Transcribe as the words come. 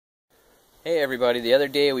Hey everybody, the other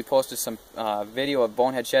day we posted some video of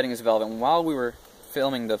Bonehead shedding his velvet, and while we were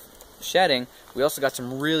filming the shedding, we also got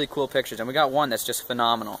some really cool pictures, and we got one that's just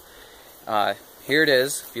phenomenal. Here it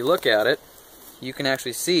is. If you look at it, you can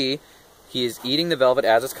actually see he is eating the velvet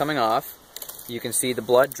as it's coming off. You can see the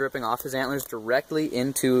blood dripping off his antlers directly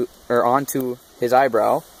onto his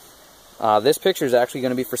eyebrow. This picture is actually going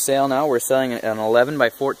to be for sale now. We're selling an 11 by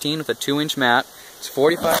 14 with a 2-inch mat. It's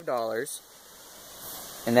 $45.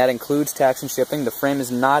 And that includes tax and shipping. The frame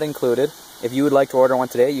is not included. If you would like to order one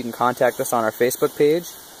today, you can contact us on our Facebook page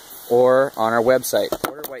or on our website,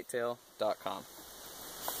 orderwhitetail.com.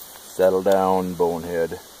 Settle down,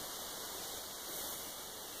 Bonehead.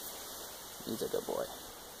 He's a good boy.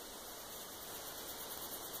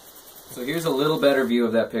 So here's a little better view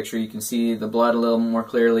of that picture. You can see the blood a little more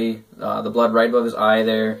clearly, the blood right above his eye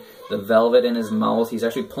there, the velvet in his mouth. He's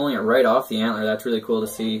actually pulling it right off the antler. That's really cool to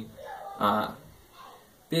see.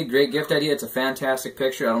 Be a great gift idea. It's a fantastic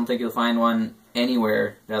picture. I don't think you'll find one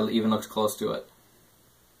anywhere that even looks close to it.